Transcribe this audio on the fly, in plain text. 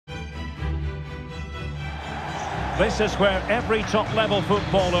This is where every top-level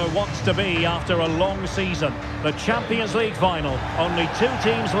footballer wants to be after a long season. The Champions League final. Only two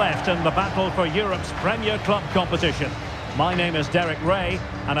teams left in the battle for Europe's Premier Club competition. My name is Derek Ray,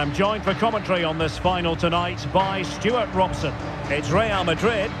 and I'm joined for commentary on this final tonight by Stuart Robson. It's Real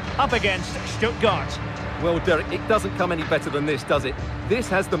Madrid up against Stuttgart. Well, Derek, it doesn't come any better than this, does it? This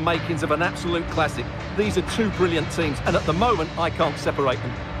has the makings of an absolute classic. These are two brilliant teams, and at the moment, I can't separate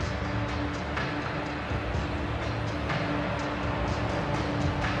them.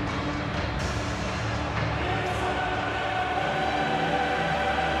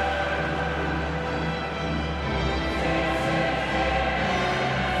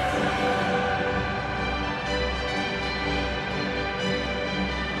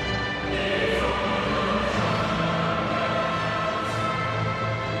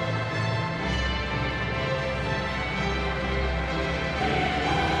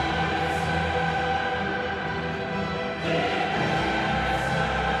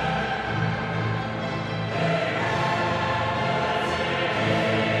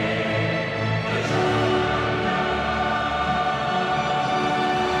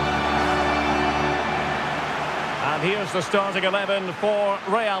 Here's the starting 11 for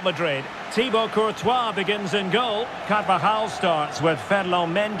Real Madrid. Thibaut Courtois begins in goal. Carvajal starts with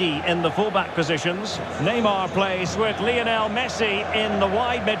Ferland Mendy in the fullback positions. Neymar plays with Lionel Messi in the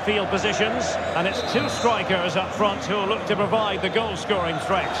wide midfield positions. And it's two strikers up front who look to provide the goal-scoring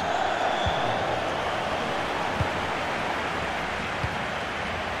threat.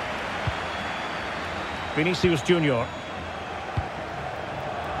 Vinicius Junior.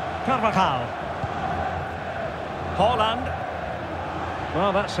 Carvajal. Holland.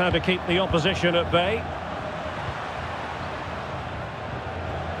 Well, that's how to keep the opposition at bay.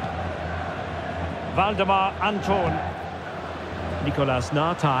 Valdemar Anton. Nicolas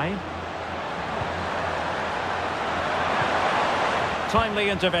Nartai. Timely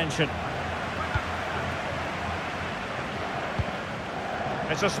intervention.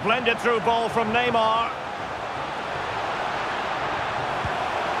 It's a splendid through ball from Neymar.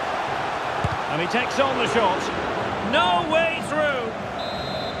 And he takes on the shot. No way through.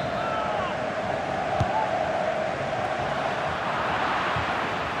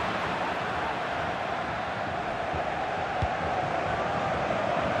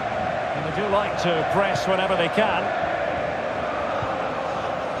 And they do like to press whenever they can.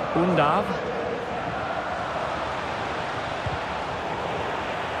 Undav.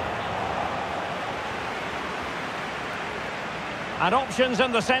 And options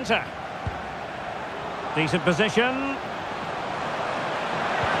in the centre. Decent position.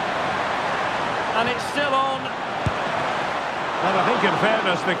 And it's still on. And I think in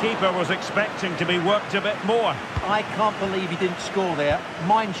fairness the keeper was expecting to be worked a bit more. I can't believe he didn't score there.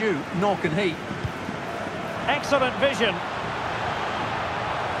 Mind you, nor can he. Excellent vision.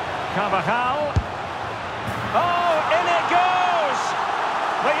 Carvajal. Oh, in it goes!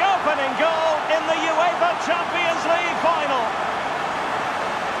 The opening goal in the UEFA Champions League final.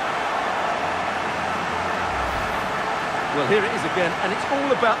 Well, here it is again, and it's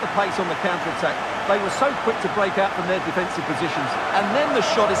all about the pace on the counter-attack. They were so quick to break out from their defensive positions, and then the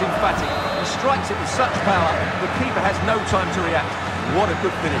shot is emphatic. He strikes it with such power, the keeper has no time to react. What a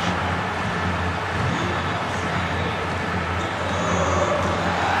good finish.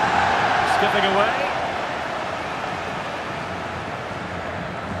 Skipping away.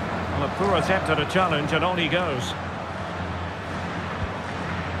 Well, a poor attempt at a challenge, and on he goes.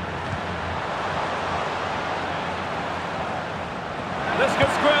 This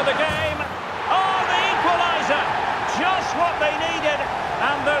could square the game. Oh, the equaliser! Just what they needed,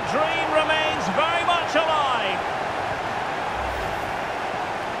 and the dream remains very much alive.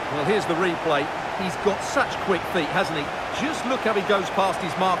 Well, here's the replay. He's got such quick feet, hasn't he? Just look how he goes past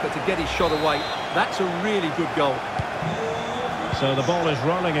his marker to get his shot away. That's a really good goal. So the ball is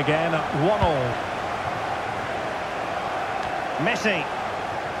rolling again at 1-1. Messi.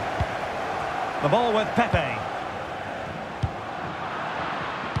 The ball with Pepe.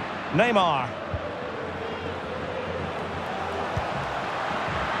 Neymar.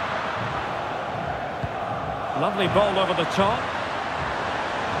 Lovely ball over the top.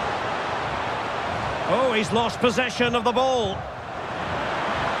 Oh, he's lost possession of the ball.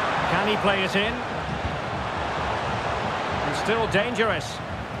 Can he play it in? And still dangerous.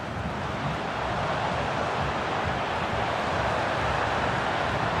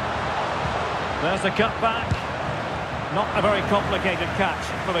 There's the cut back. Not a very complicated catch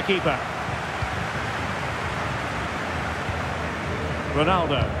for the keeper.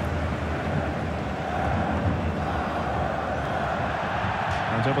 Ronaldo.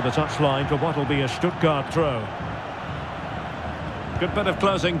 And over the touchline for what will be a Stuttgart throw. Good bit of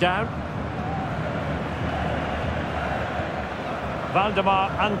closing down.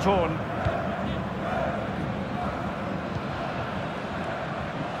 Valdemar Anton.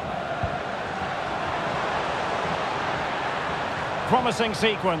 Promising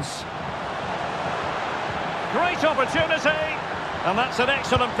sequence. Great opportunity. And that's an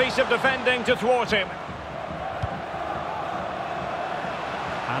excellent piece of defending to thwart him.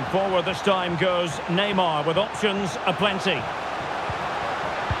 And forward this time goes Neymar with options aplenty.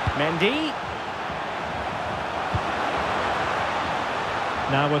 Mendy.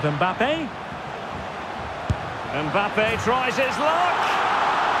 Now with Mbappe. Mbappe tries his luck.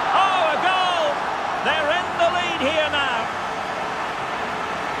 Oh, a goal! They're in the lead here now.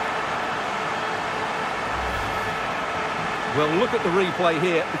 Well, look at the replay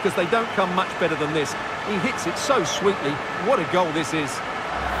here, because they don't come much better than this. He hits it so sweetly. What a goal this is.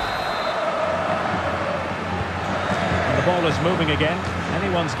 And the ball is moving again.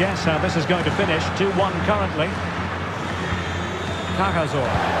 Anyone's guess how this is going to finish. 2-1 currently. Cagazor.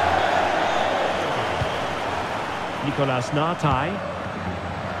 Nicolas Nartai.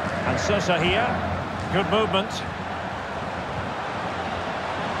 And Sosa here. Good movement.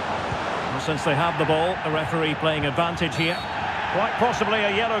 Since they have the ball, the referee playing advantage here. Quite possibly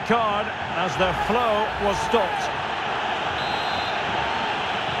a yellow card as their flow was stopped.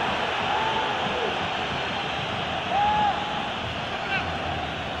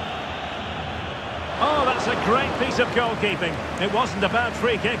 Oh, that's a great piece of goalkeeping. It wasn't a bad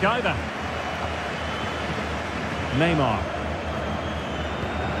free kick either. Neymar.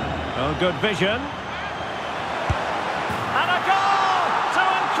 Oh, good vision. And a goal!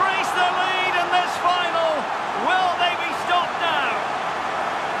 Will they be stopped now?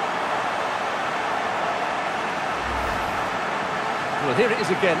 Well, here it is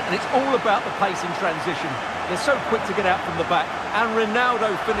again, and it's all about the pace in transition. They're so quick to get out from the back, and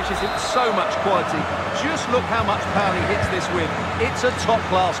Ronaldo finishes it with so much quality. Just look how much power he hits this with. It's a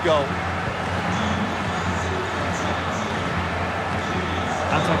top-class goal.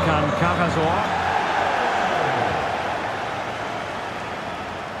 Atakan Cagazor.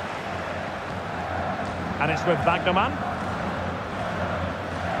 And it's with Wagnerman.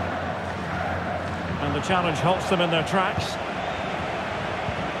 And the challenge halts them in their tracks.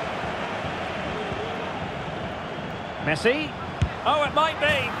 Messi. Oh, it might be.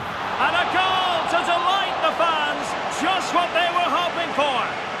 And a goal to delight the fans. Just what they were hoping for.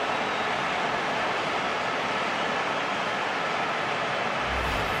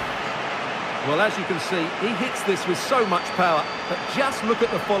 Well, as you can see, he hits this with so much power, but just look at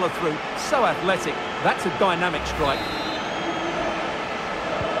the follow-through. So athletic. That's a dynamic strike.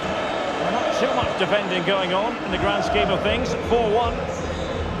 Well, not too much defending going on in the grand scheme of things. 4-1.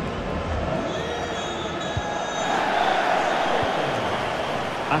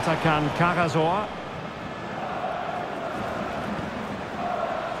 Atakan Cagazor.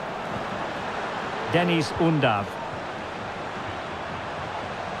 Deniz Undav.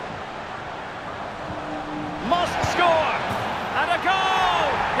 Must score! And a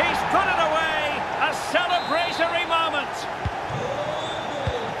goal! He's put it away! A celebratory moment!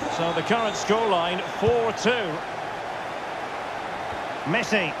 So the current scoreline, 4-2.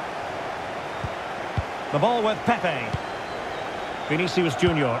 Messi. The ball with Pepe. Vinicius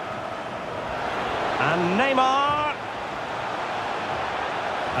Junior. And Neymar.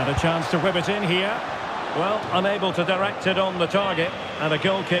 And a chance to whip it in here. Well, unable to direct it on the target. And a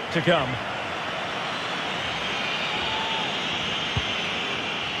goal kick to come.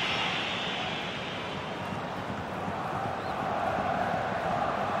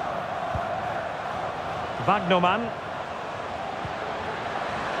 Wagnerman.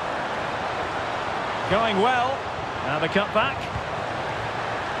 Going well. Now the cut back.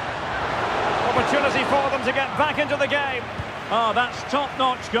 Opportunity for them to get back into the game. Oh, that's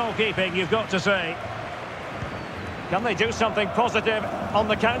top-notch goalkeeping, you've got to say. Can they do something positive on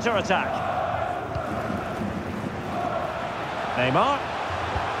the counter-attack? Neymar.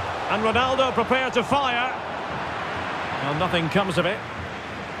 And Ronaldo prepared to fire. Well, nothing comes of it.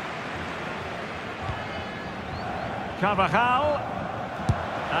 Carvajal.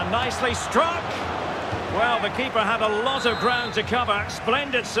 And nicely struck. Well, the keeper had a lot of ground to cover.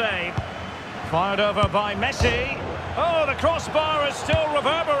 Splendid save. Fired over by Messi. Oh, the crossbar is still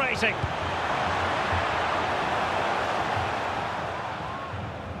reverberating.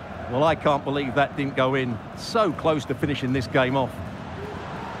 Well, I can't believe that didn't go in. So close to finishing this game off.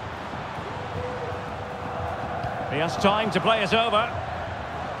 He has time to play it over.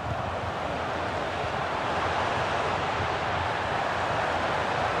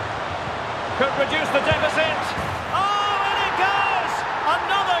 Could reduce the deficit. Oh, and it goes!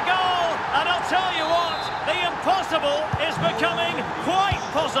 unthinkable is becoming quite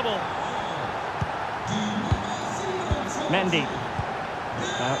possible. Mendy.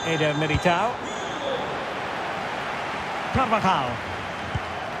 Now Eder Militao. Carvajal.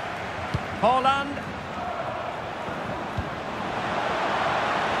 Haaland.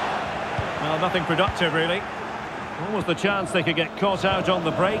 Well, nothing productive, really. Almost the chance they could get caught out on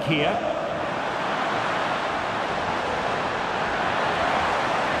the break here.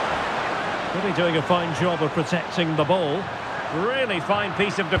 Really doing a fine job of protecting the ball. Really fine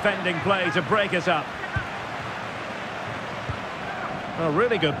piece of defending play to break us up. A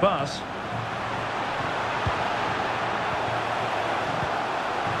really good pass.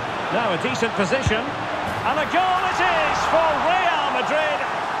 Now a decent position. And a goal it is for Real Madrid.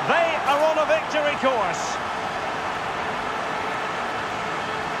 They are on a victory course.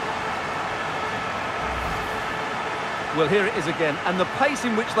 Well, here it is again, and the pace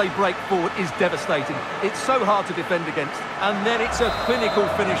in which they break forward is devastating. It's so hard to defend against. And then it's a clinical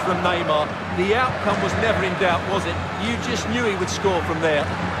finish from Neymar. The outcome was never in doubt, was it? You just knew he would score from there.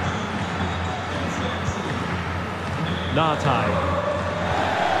 Nartai.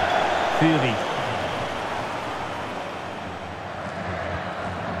 Fury.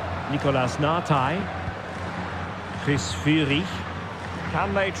 Nicolas Nartai. Chris Fury.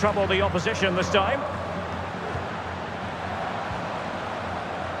 Can they trouble the opposition this time?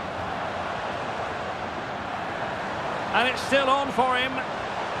 And it's still on for him.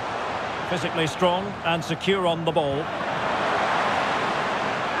 Physically strong and secure on the ball.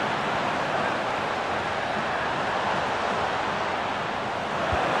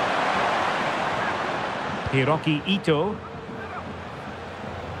 Hiroki Ito.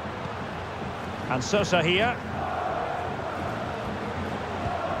 And Sosa here.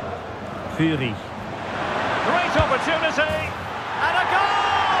 Fury. Great opportunity. And a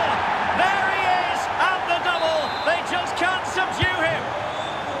goal! There he is at the double. They just can't subdue him.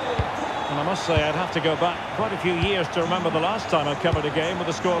 And I must say, I'd have to go back quite a few years to remember the last time I covered a game with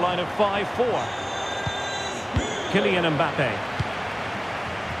a scoreline of 5-4. Kylian Mbappe.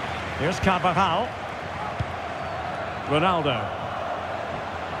 Here's Carvajal. Ronaldo.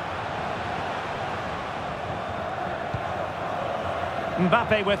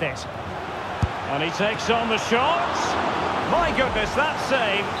 Mbappe with it. And he takes on the shots. My goodness, that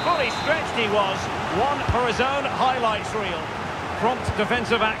save. Fully stretched he was. One for his own highlights reel. Prompt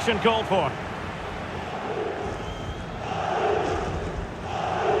defensive action called for.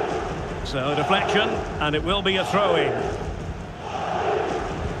 So deflection, and it will be a throw-in.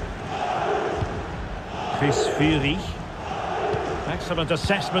 Chris Fury. Excellent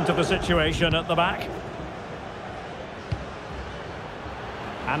assessment of the situation at the back.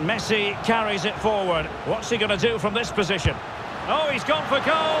 And Messi carries it forward. What's he going to do from this position? Oh, he's gone for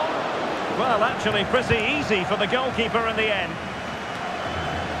goal. Well, actually pretty easy for the goalkeeper in the end.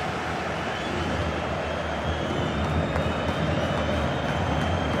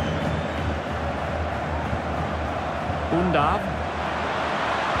 Undav.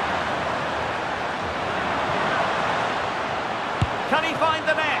 Can he find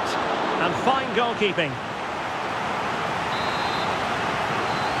the net? And fine goalkeeping.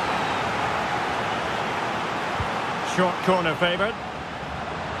 Short corner favoured.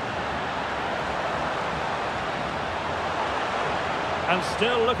 And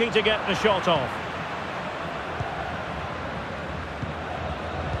still looking to get the shot off.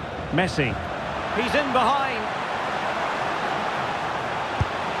 Messi. He's in behind.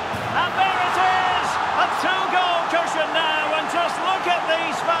 And there it is! A two-goal cushion now, and just look at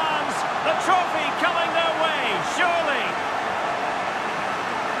these fans. The trophy coming their way, surely.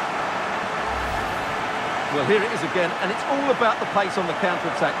 Well, here it is again, and it's all about the pace on the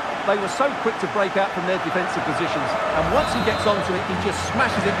counter-attack. They were so quick to break out from their defensive positions, and once he gets onto it, he just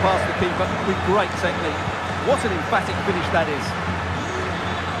smashes it past the keeper with great technique. What an emphatic finish that is.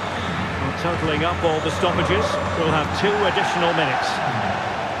 Well, totalling up all the stoppages, we'll have 2 additional minutes.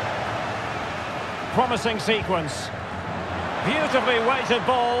 Promising sequence. Beautifully weighted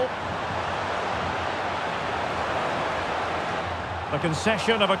ball. The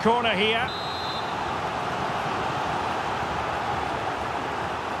concession of a corner here.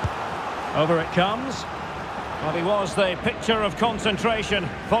 Over it comes. Well, he was the picture of concentration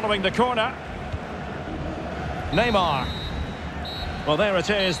following the corner. Neymar. Well, there it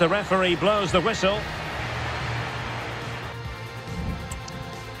is. The referee blows the whistle.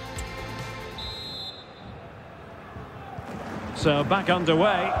 So back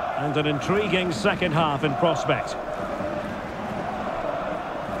underway, and an intriguing second half in prospect.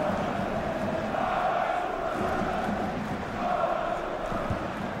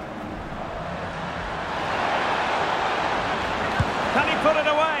 put it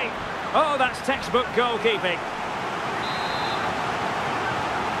away. Oh, that's textbook goalkeeping.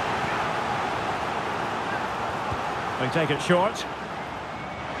 They take it short.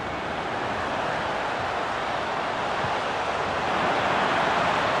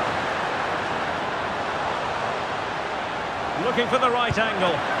 Looking for the right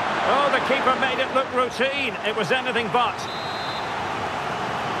angle. Oh, the keeper made it look routine. It was anything but.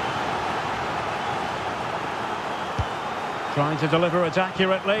 Trying to deliver it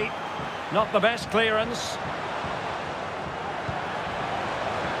accurately. Not the best clearance.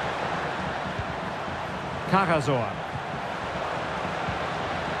 Carrazor.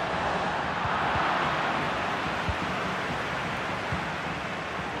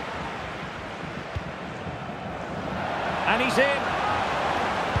 And he's in.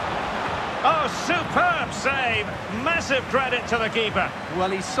 Oh, superb save. Massive credit to the keeper.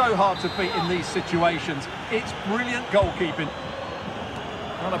 Well, he's so hard to beat in these situations. It's brilliant goalkeeping.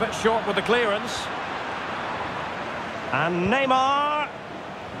 Well, a bit short with the clearance. And Neymar.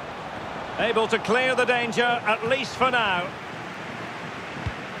 Able to clear the danger, at least for now.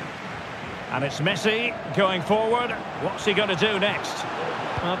 And it's Messi going forward. What's he going to do next?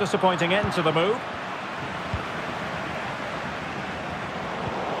 Well, disappointing end to the move.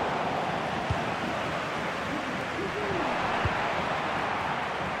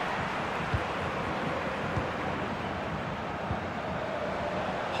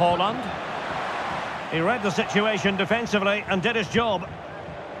 Holland. He read the situation defensively and did his job.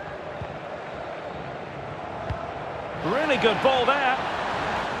 Really good ball there.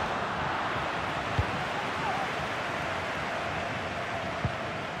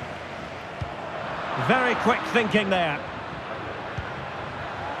 Very quick thinking there.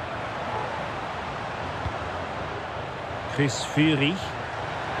 Chris Fury.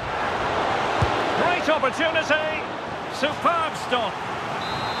 Great opportunity. Superb stop.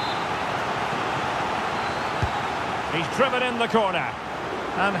 He's driven in the corner.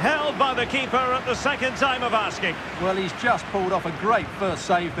 And held by the keeper at the second time of asking. Well, he's just pulled off a great first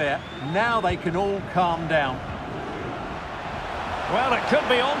save there. Now they can all calm down. Well, it could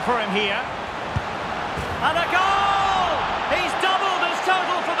be on for him here. And a goal! He's doubled his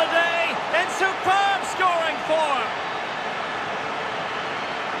total for the day in superb scoring form.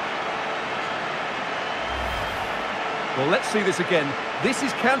 Well, let's see this again. This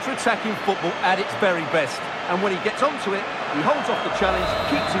is counter-attacking football at its very best. And when he gets onto it, he holds off the challenge,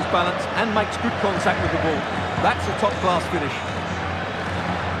 keeps his balance and makes good contact with the ball. That's a top-class finish.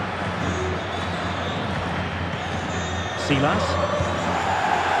 Silas.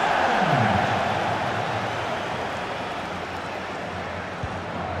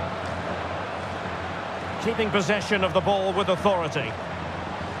 Keeping possession of the ball with authority.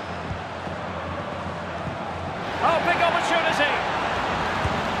 Oh, big opportunity!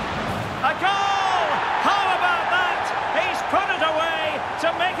 A goal! How about that? He's put it away to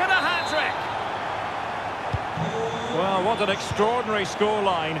make it a hat-trick. Well, what an extraordinary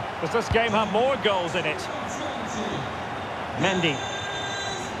scoreline. Does this game have more goals in it? Mendy.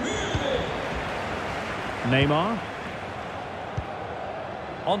 Neymar.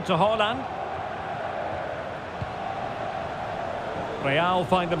 On to Holland. Real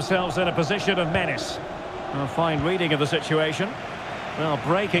find themselves in a position of menace. A fine reading of the situation. Well,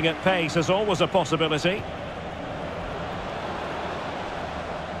 breaking at pace is always a possibility.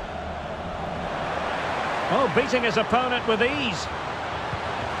 Oh, beating his opponent with ease.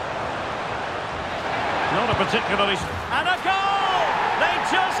 Not a particularly... And a goal! They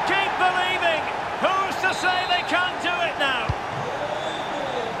just keep believing. Who's to say they can't do it now?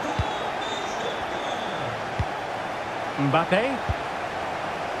 Mbappe.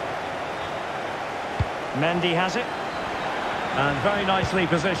 Mendy has it. And very nicely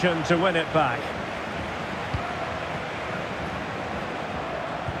positioned to win it back.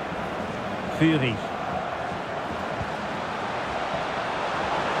 Fury.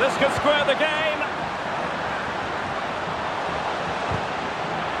 This could square the game.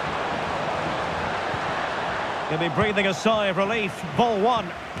 He'll be breathing a sigh of relief. Ball one.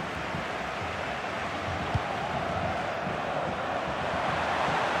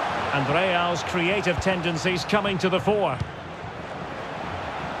 And Real's creative tendencies coming to the fore.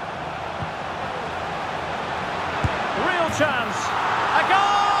 Real chance. A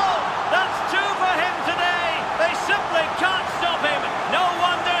goal! That's two for him today. They simply can't stop him. No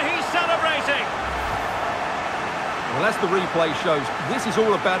wonder he's celebrating. Well, as the replay shows, this is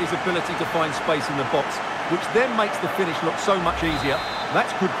all about his ability to find space in the box, which then makes the finish look so much easier.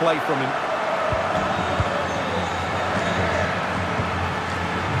 That's good play from him.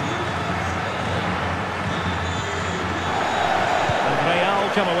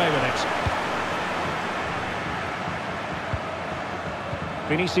 come away with it.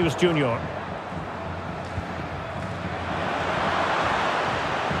 Vinicius Junior.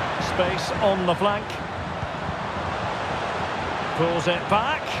 Space on the flank. Pulls it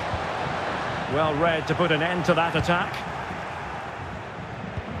back. Well read to put an end to that attack.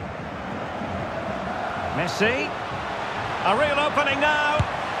 Messi. A real opening now.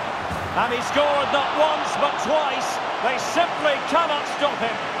 And he scored not once but twice. They simply cannot stop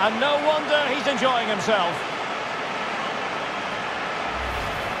him. And no wonder he's enjoying himself.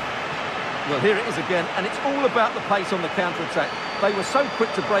 Well, here it is again, and it's all about the pace on the counter-attack. They were so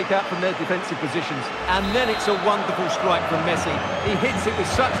quick to break out from their defensive positions, and then it's a wonderful strike from Messi. He hits it with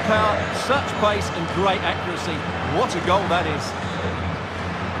such power, such pace, and great accuracy. What a goal that is.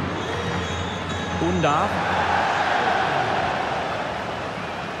 Unda.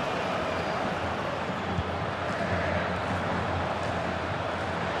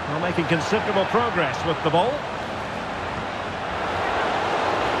 Well, making considerable progress with the ball.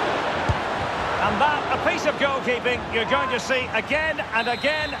 And that, a piece of goalkeeping you're going to see again and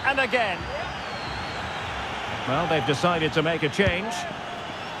again and again. Well, they've decided to make a change.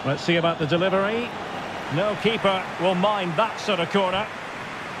 Let's see about the delivery. No keeper will mind that sort of corner.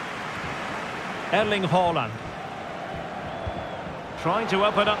 Erling Haaland. Trying to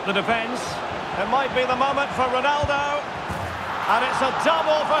open up the defence. It might be the moment for Ronaldo. And it's a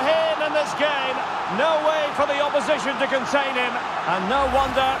double for him in this game. No way for the opposition to contain him. And no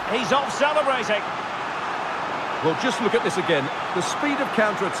wonder he's off celebrating. Well, just look at this again. The speed of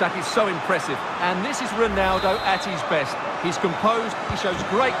counter-attack is so impressive. And this is Ronaldo at his best. He's composed, he shows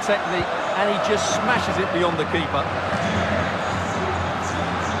great technique, and he just smashes it beyond the keeper.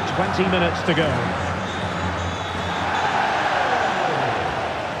 20 minutes to go.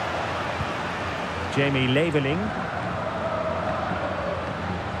 Jamie Leveling.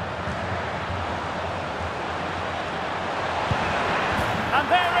 And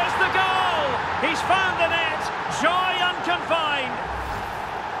there is the goal! He's found the net! Joy unconfined!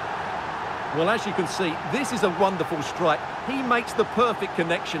 Well, as you can see, this is a wonderful strike. He makes the perfect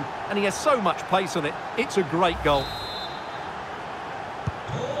connection, and he has so much pace on it. It's a great goal.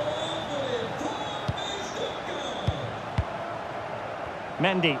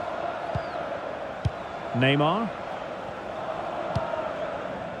 Mendy. Neymar.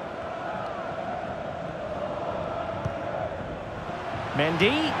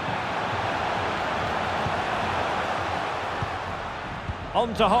 Mendy.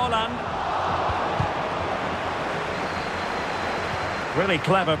 On to Haaland. Really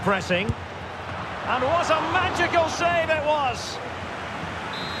clever pressing. And what a magical save it was!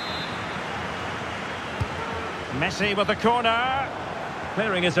 Messi with the corner.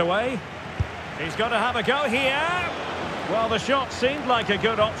 Clearing his away. He's got to have a go here. Well, the shot seemed like a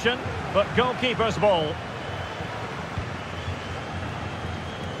good option, but goalkeeper's ball.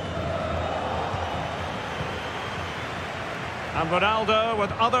 And Ronaldo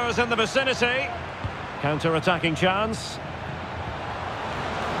with others in the vicinity. Counter-attacking chance.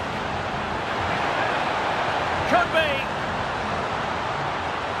 Could be.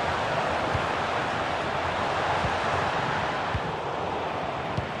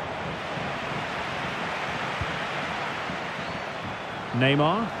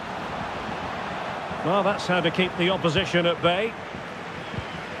 Neymar. Well, that's how to keep the opposition at bay.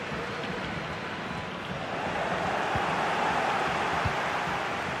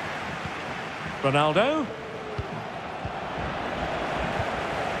 Ronaldo.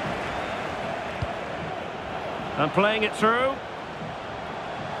 And playing it through.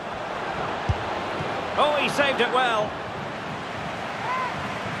 Oh, he saved it well.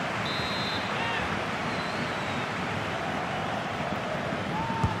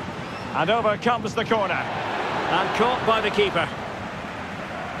 And over comes the corner. And caught by the keeper.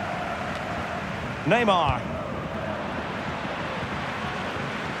 Neymar.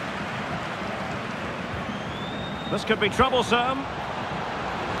 This could be troublesome.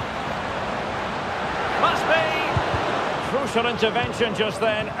 Must be. Crucial intervention just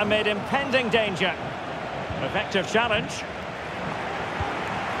then amid impending danger. Effective challenge.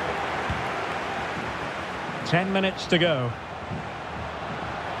 10 minutes to go.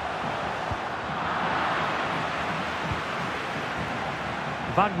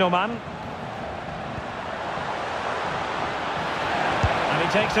 Wagnerman. And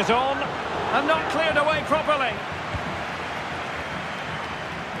he takes it on. And not cleared away properly.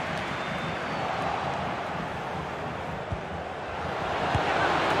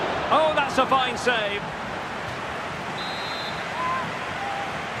 Oh, that's a fine save.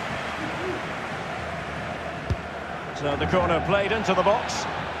 So the corner played into the box.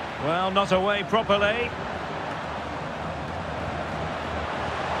 Well, not away properly.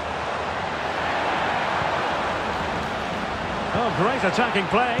 Oh, great attacking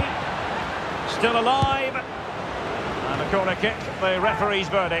play. Still alive. And a corner kick, the referee's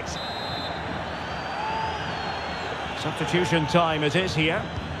verdict. Substitution time it is here.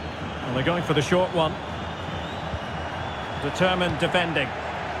 And they're going for the short one. Determined defending.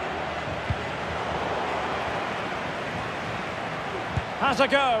 Has a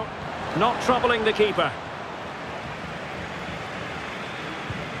go. Not troubling the keeper.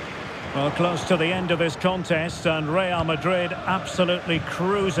 Well, close to the end of this contest, and Real Madrid absolutely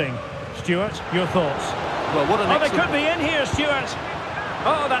cruising. Stuart, your thoughts? Well, what an they excellent... could be in here, Stuart.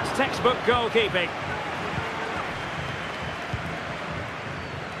 Oh, that's textbook goalkeeping.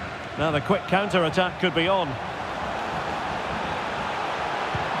 Now the quick counter-attack could be on.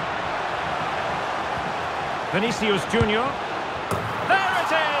 Vinicius Junior. There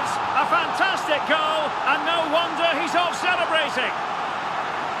it is! A fantastic goal, and no wonder he's off celebrating.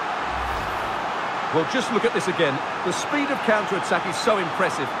 Well, just look at this again. The speed of counter-attack is so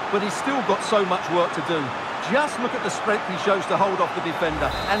impressive, but he's still got so much work to do. Just look at the strength he shows to hold off the defender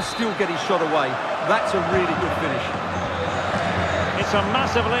and still get his shot away. That's a really good finish. It's a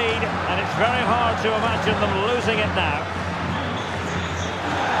massive lead, and it's very hard to imagine them losing it now.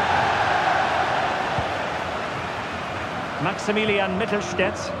 Maximilian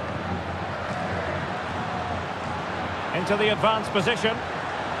Mittelstädt. Into the advanced position.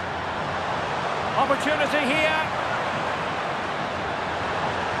 Opportunity here.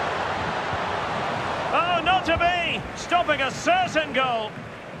 Oh, not to be! Stopping a certain goal.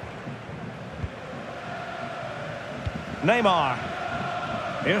 Neymar.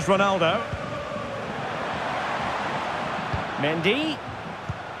 Here's Ronaldo. Mendy.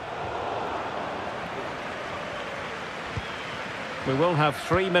 We will have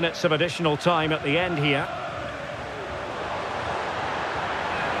 3 minutes of additional time at the end here.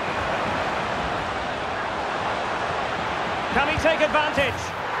 Can he take advantage?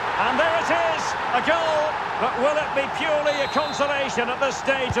 And there it is, a goal. But will it be purely a consolation at this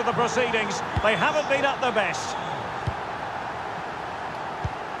stage of the proceedings? They haven't been at their best.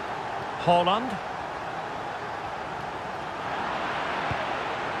 Haaland.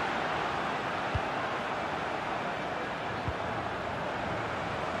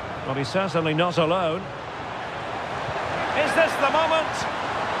 Well, he's certainly not alone. Is this the moment?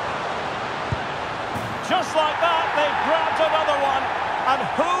 Just like that, they've grabbed another one. And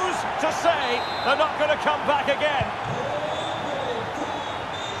who's to say they're not going to come back again?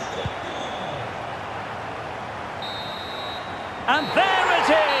 And there it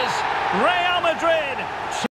is!